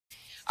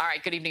All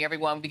right, good evening,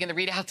 everyone. We begin the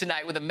ReidOut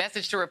tonight with a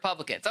message to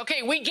Republicans.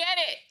 Okay, we get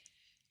it.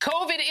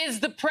 COVID is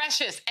the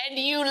precious, and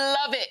you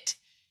love it.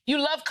 You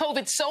love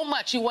COVID so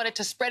much you want it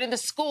to spread in the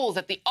schools,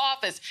 at the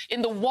office,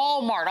 in the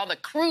Walmart, on the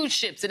cruise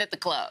ships, and at the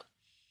club.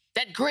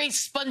 That gray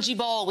spongy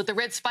ball with the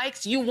red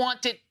spikes, you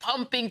want it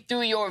pumping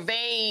through your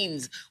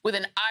veins with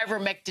an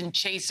ivermectin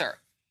chaser.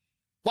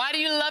 Why do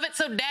you love it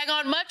so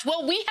daggone much?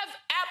 Well, we have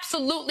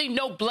absolutely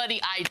no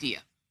bloody idea.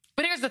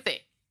 But here's the thing,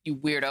 you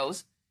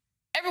weirdos.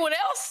 Everyone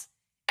else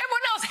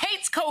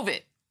hates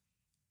COVID.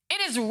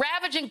 It is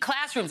ravaging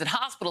classrooms and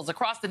hospitals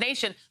across the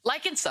nation,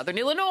 like in southern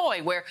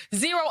Illinois, where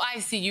 0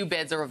 ICU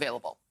beds are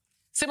available.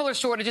 Similar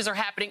shortages are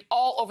happening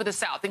all over the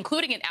South,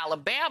 including in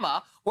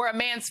Alabama, where a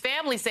man's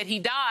family said he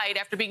died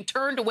after being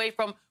turned away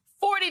from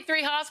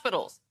 43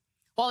 hospitals.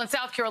 While in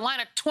South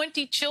Carolina,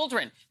 20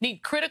 children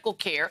need critical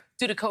care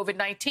due to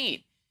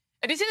COVID-19.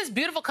 And do you see this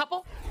beautiful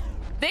couple?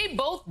 They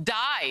both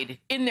died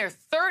in their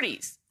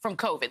 30s from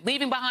COVID,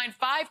 leaving behind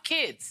 5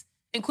 kids,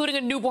 including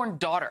a newborn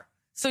daughter.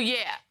 So,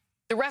 yeah,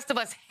 the rest of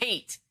us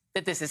hate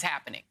that this is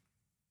happening.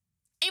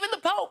 Even the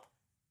Pope.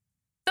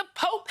 The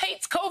Pope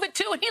hates COVID,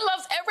 too, and he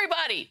loves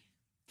everybody.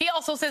 He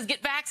also says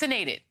get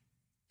vaccinated.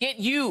 Yet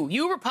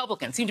you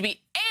Republicans, seem to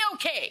be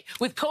A-OK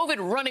with COVID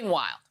running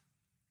wild.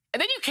 And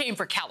then you came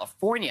for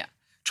California,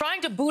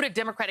 trying to boot a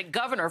Democratic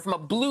governor from a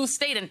blue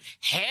state and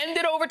hand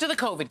it over to the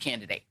COVID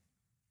candidate.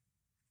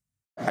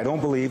 I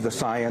don't believe the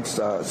science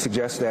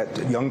suggests that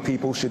young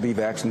people should be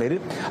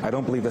vaccinated. I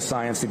don't believe the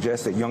science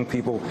suggests that young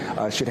people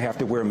should have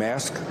to wear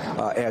masks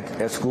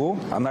at school.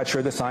 I'm not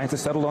sure the science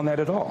is settled on that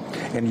at all.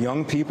 And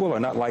young people are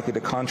not likely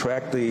to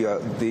contract the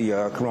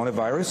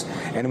coronavirus.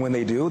 And when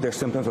they do, their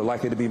symptoms are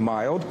likely to be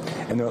mild,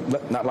 and they're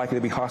not likely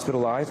to be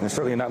hospitalized, and they're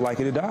certainly not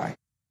likely to die.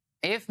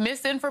 If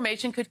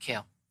misinformation could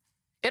kill.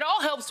 It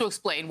all helps to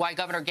explain why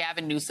Governor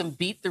Gavin Newsom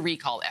beat the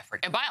recall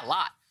effort, and by a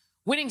lot,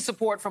 winning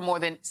support from more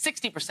than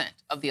 60%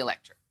 of the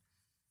electorate.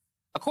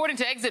 According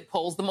to exit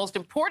polls, the most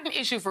important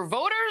issue for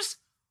voters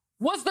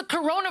was the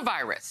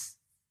coronavirus.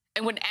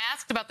 And when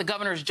asked about the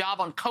governor's job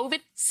on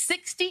COVID,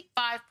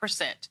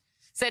 65%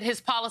 said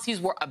his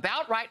policies were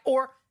about right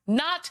or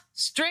not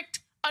strict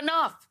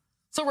enough.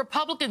 So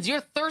Republicans, your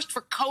thirst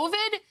for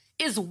COVID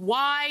is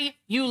why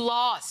you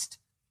lost.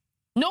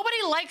 Nobody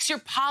likes your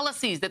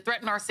policies that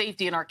threaten our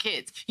safety and our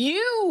kids.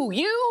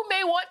 You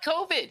may want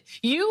COVID.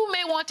 You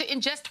may want to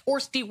ingest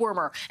horse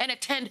dewormer and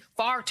attend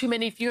far too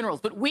many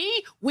funerals, but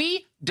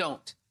we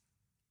don't.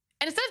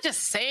 And instead of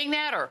just saying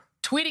that or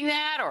tweeting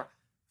that or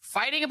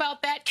fighting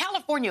about that,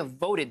 California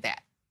voted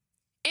that.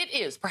 It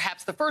is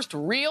perhaps the first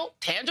real,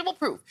 tangible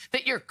proof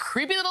that your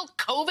creepy little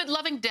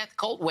COVID-loving death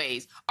cult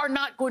ways are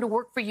not going to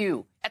work for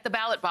you at the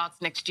ballot box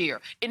next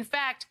year. In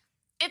fact,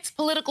 it's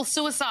political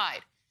suicide.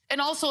 And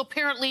also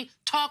apparently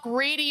talk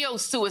radio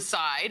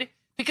suicide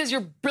because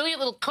your brilliant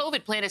little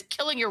COVID plan is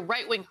killing your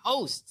right-wing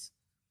hosts.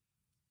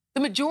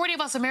 The majority of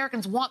us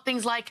Americans want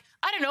things like,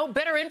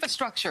 better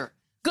infrastructure,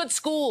 good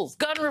schools,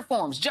 gun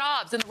reforms,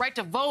 jobs, and the right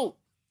to vote.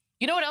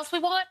 You know what else we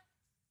want?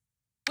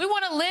 We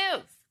want to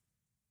live,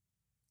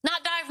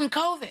 not die from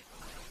COVID.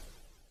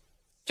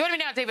 Joining me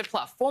now, David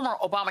Plouffe, former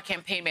Obama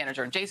campaign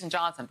manager, and Jason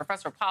Johnson,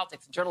 professor of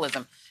politics and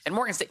journalism at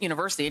Morgan State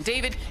University. And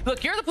David,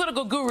 look, you're the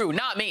political guru,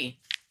 not me.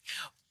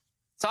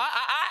 So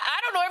I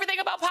don't know everything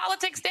about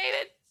politics,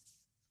 David.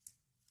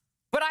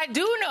 But I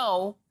do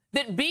know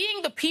that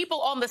being the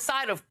people on the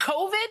side of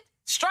COVID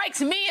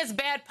strikes me as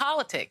bad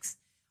politics.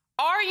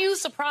 Are you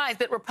surprised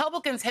that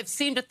Republicans have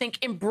seemed to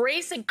think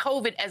embracing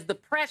COVID as the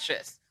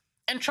precious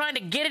and trying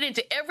to get it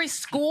into every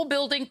school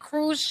building,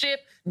 cruise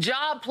ship,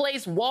 job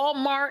place,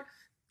 Walmart,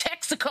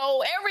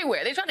 Texaco,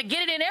 everywhere? They're trying to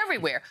get it in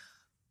everywhere.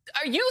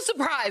 Are you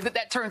surprised that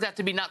that turns out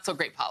to be not so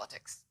great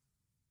politics?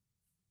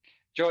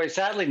 Joy,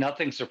 sadly,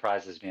 nothing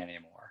surprises me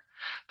anymore.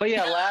 But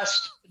yeah,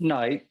 last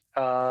night,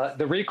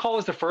 the recall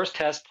was the first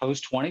test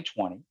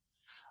post-2020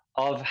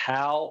 of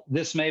how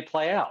this may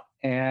play out.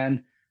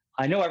 And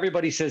I know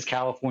everybody says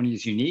California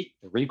is unique.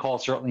 The recall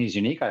certainly is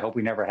unique. I hope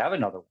we never have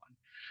another one.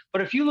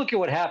 But if you look at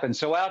what happened,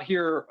 so out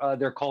here,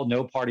 they're called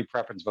no party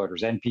preference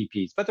voters,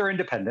 NPPs, but they're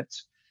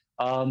independents.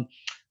 About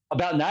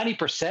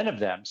 90% of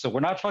them, so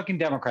we're not talking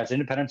Democrats,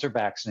 independents are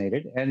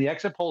vaccinated. And the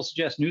exit polls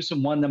suggest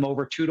Newsom won them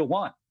over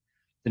 2-1.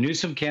 The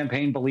Newsom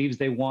campaign believes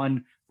they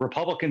won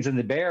Republicans in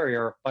the Bay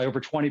Area by over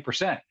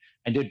 20%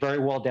 and did very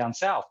well down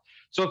south.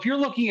 So if you're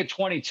looking at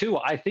 22,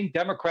 I think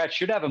Democrats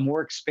should have a more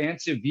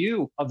expansive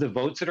view of the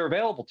votes that are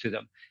available to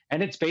them.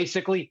 And it's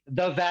basically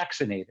the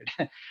vaccinated.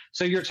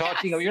 So you're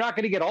talking, you're not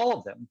going to get all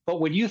of them.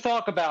 But when you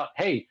talk about,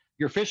 hey,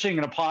 you're fishing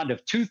in a pond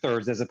of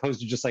 2/3 as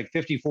opposed to just like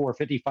 54 or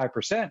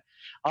 55%,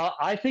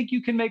 I think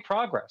you can make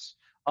progress.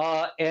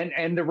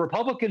 And the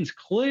Republicans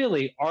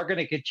clearly are going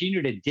to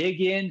continue to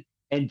dig in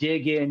and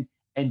dig in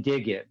and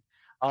dig in.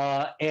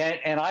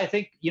 And I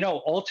think,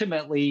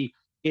 ultimately,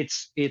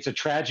 it's a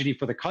tragedy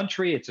for the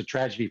country. It's a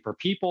tragedy for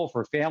people,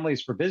 for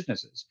families, for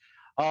businesses.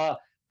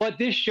 But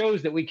this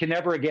shows that we can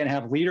never again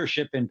have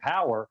leadership in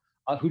power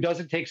who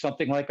doesn't take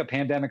something like a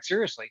pandemic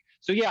seriously.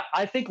 So, yeah,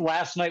 I think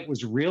last night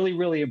was really,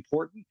 really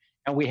important.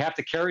 And we have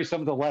to carry some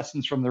of the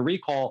lessons from the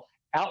recall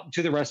out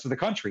to the rest of the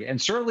country.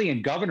 And certainly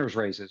in governors'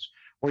 races,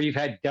 where you've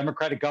had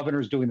Democratic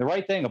governors doing the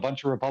right thing, a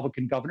bunch of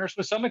Republican governors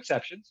with some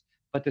exceptions,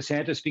 but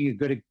DeSantis being a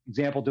good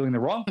example doing the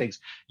wrong things,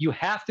 you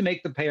have to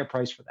make them pay a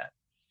price for that.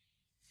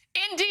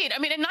 Indeed. I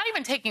mean, and not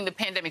even taking the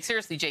pandemic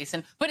seriously,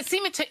 Jason, but it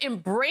seemed to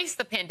embrace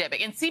the pandemic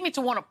and seeming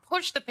to want to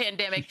push the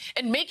pandemic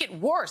and make it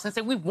worse and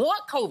say, we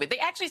want COVID. They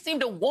actually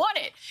seem to want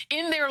it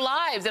in their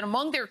lives and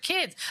among their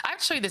kids. I have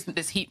to show you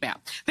this heat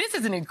map. This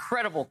is an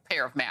incredible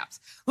pair of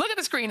maps. Look at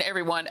the screen,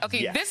 everyone.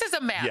 Okay, This is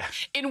a map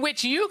in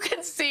which you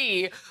can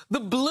see the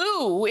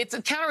blue. It's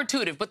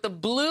counterintuitive, but the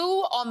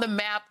blue on the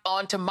map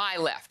onto my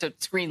left, to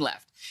screen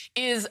left,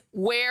 is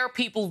where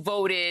people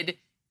voted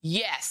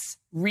yes,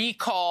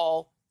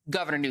 recall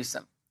Governor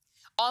Newsom.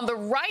 On the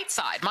right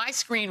side, my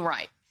screen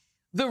right,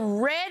 the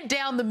red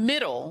down the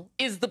middle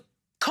is the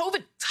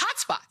COVID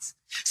hotspots.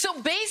 So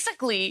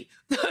basically,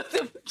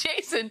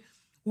 Jason,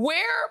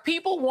 where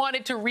people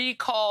wanted to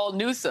recall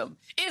Newsom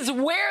is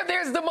where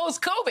there's the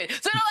most COVID.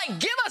 So they're like,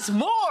 give us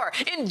more,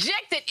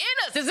 inject it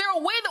in us. Is there a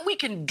way that we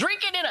can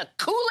drink it in a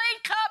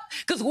Kool-Aid cup?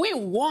 Because we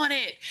want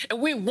it,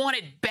 and we want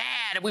it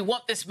bad, and we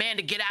want this man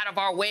to get out of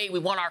our way. We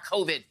want our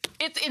COVID.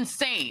 It's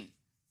insane.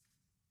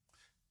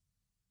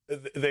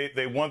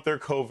 They want their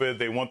COVID,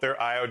 they want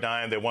their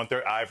iodine, they want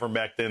their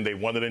ivermectin, they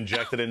want it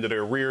injected into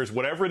their rears.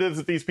 Whatever it is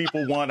that these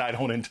people want, I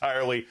don't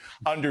entirely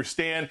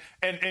understand.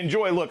 And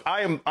Joy, look,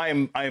 I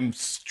am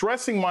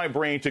stressing my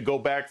brain to go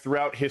back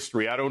throughout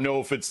history. I don't know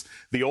if it's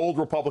the old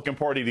Republican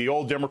Party, the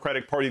old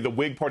Democratic Party, the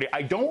Whig Party.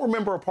 I don't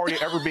remember a party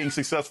ever being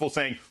successful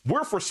saying,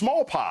 we're for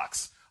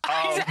smallpox.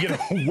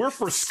 Exactly. We're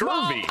for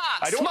scurvy.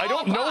 I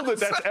don't know that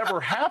that's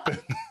ever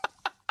happened.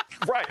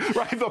 Right.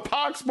 The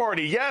pox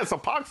party. Yes, a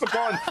pox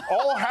upon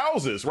all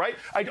houses. Right.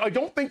 I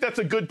don't think that's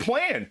a good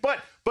plan. But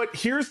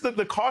here's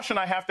the caution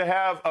I have to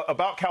have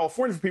about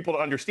California for people to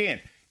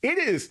understand. It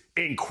is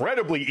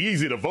incredibly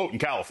easy to vote in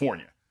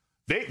California.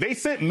 They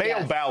sent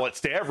mail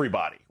ballots to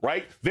everybody.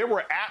 Right. There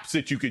were apps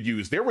that you could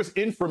use. There was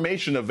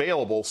information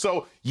available.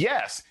 So,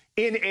 yes,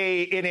 in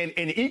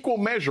an equal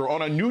measure,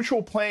 on a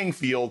neutral playing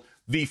field,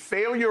 the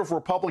failure of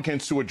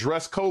Republicans to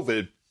address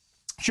COVID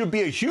should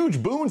be a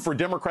huge boon for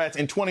Democrats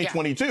in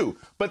 2022.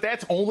 But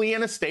that's only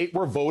in a state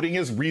where voting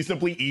is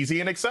reasonably easy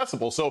and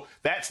accessible. So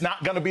that's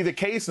not going to be the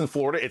case in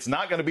Florida. It's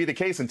not going to be the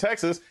case in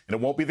Texas, and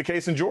it won't be the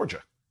case in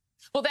Georgia.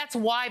 Well, that's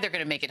why they're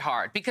going to make it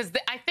hard, because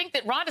I think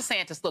that Ron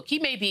DeSantis, look, he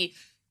may be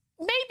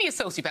a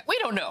sociopath. We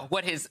don't know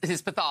what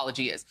his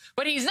pathology is,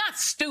 but he's not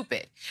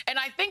stupid. And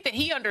I think that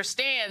he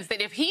understands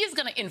that if he is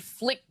going to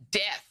inflict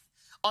death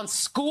on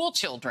school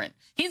children,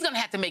 he's going to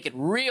have to make it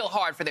real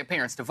hard for their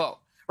parents to vote.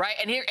 Right.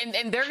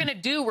 And they're going to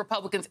do,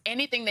 Republicans,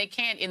 anything they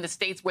can in the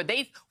states where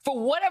for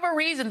whatever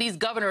reason, these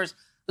governors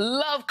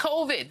love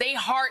COVID. They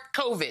heart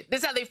COVID.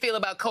 This is how they feel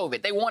about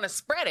COVID. They want to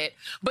spread it,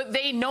 but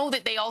they know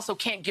that they also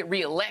can't get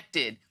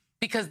reelected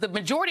because the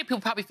majority of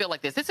people probably feel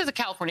like this. This is a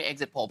California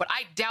exit poll, but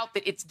I doubt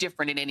that it's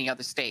different in any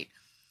other state.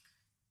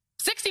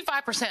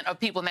 65% of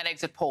people in that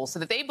exit poll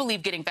said that they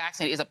believe getting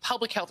vaccinated is a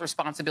public health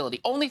responsibility.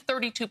 Only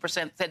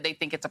 32% said they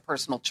think it's a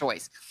personal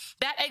choice.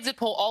 That exit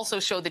poll also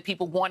showed that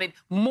people wanted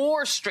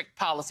more strict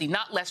policy,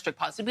 not less strict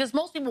policy, because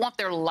most people want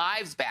their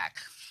lives back.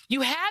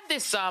 You had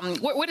this,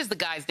 what is the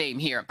guy's name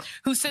here,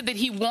 who said that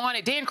he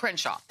wanted, Dan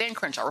Crenshaw,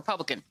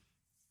 Republican,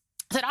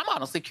 said, I'm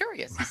honestly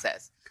curious, he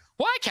says,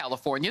 why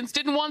Californians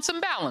didn't want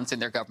some balance in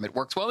their government.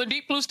 Works well in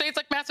deep blue states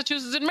like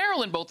Massachusetts and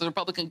Maryland, both the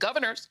Republican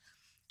governors,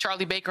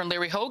 Charlie Baker and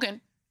Larry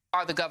Hogan,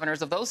 are the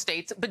governors of those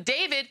states. But,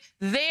 David,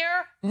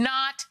 they're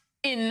not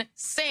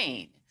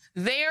insane.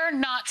 They're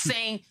not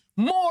saying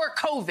more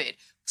COVID.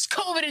 It's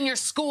COVID in your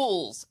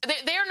schools.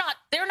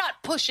 They're not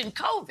pushing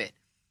COVID.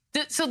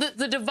 So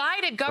the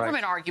divided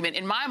government argument,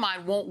 in my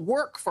mind, won't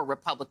work for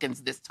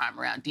Republicans this time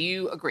around. Do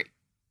you agree?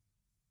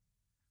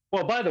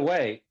 Well, by the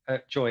way,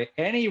 Joy,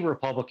 any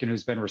Republican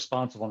who's been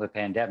responsible in the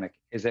pandemic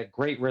is at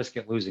great risk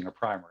at losing a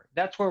primary.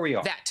 That's where we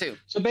are. That, too.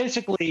 So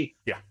basically,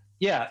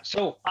 yeah.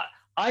 So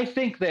I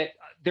think that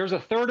there's a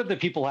third of the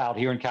people out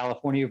here in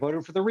California who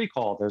voted for the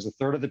recall. There's a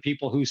third of the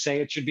people who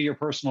say it should be your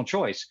personal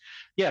choice.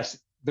 Yes,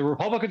 the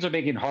Republicans are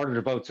making it harder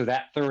to vote, so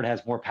that third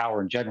has more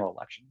power in general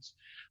elections.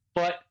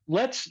 But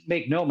let's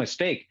make no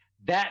mistake,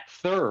 that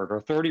third or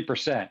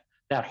 30%,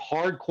 that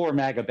hardcore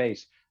MAGA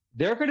base,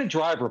 they're going to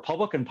drive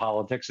Republican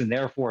politics and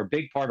therefore a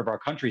big part of our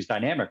country's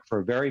dynamic for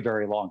a very,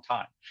 very long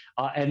time.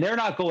 And they're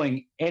not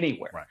going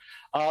anywhere.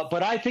 Right.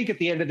 But I think at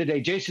the end of the day,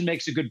 Jason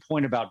makes a good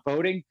point about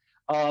voting.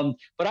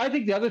 But I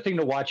think the other thing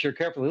to watch here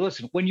carefully,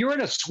 listen, when you're in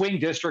a swing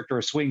district or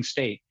a swing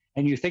state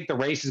and you think the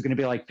race is going to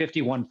be like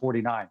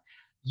 51-49,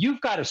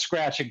 you've got to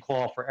scratch and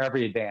claw for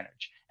every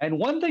advantage. And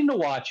one thing to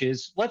watch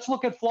is, let's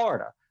look at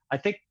Florida. I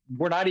think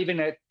we're not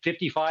even at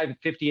 55,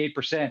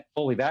 58%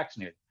 fully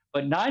vaccinated,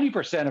 but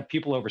 90% of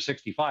people over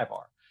 65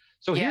 are.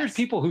 So here's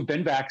people who've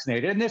been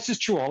vaccinated, and this is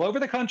true all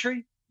over the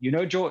country. You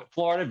know,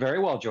 Florida very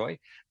well, Joy.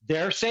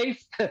 They're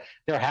safe.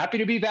 They're happy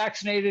to be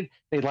vaccinated.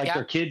 They like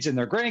their kids and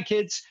their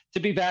grandkids to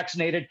be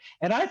vaccinated.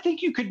 And I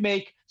think you could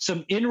make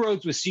some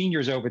inroads with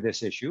seniors over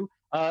this issue.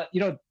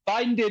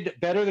 Biden did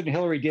better than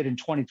Hillary did in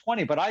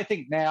 2020, but I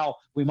think now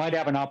we might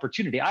have an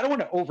opportunity. I don't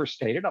want to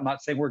overstate it. I'm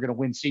not saying we're going to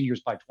win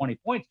seniors by 20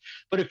 points,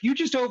 but if you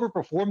just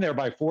overperform there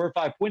by 4 or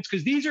 5 points,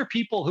 because these are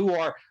people who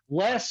are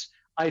less,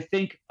 I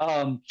think,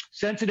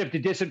 sensitive to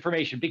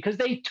disinformation because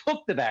they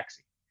took the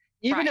vaccine,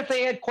 even if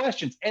they had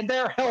questions, and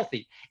they're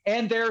healthy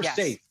and they're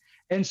safe.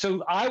 And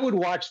so I would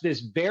watch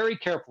this very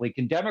carefully.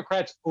 Can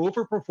Democrats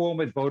overperform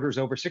with voters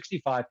over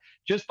 65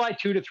 just by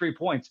 2 to 3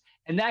 points?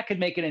 And that could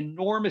make an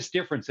enormous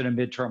difference in a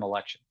midterm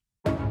election.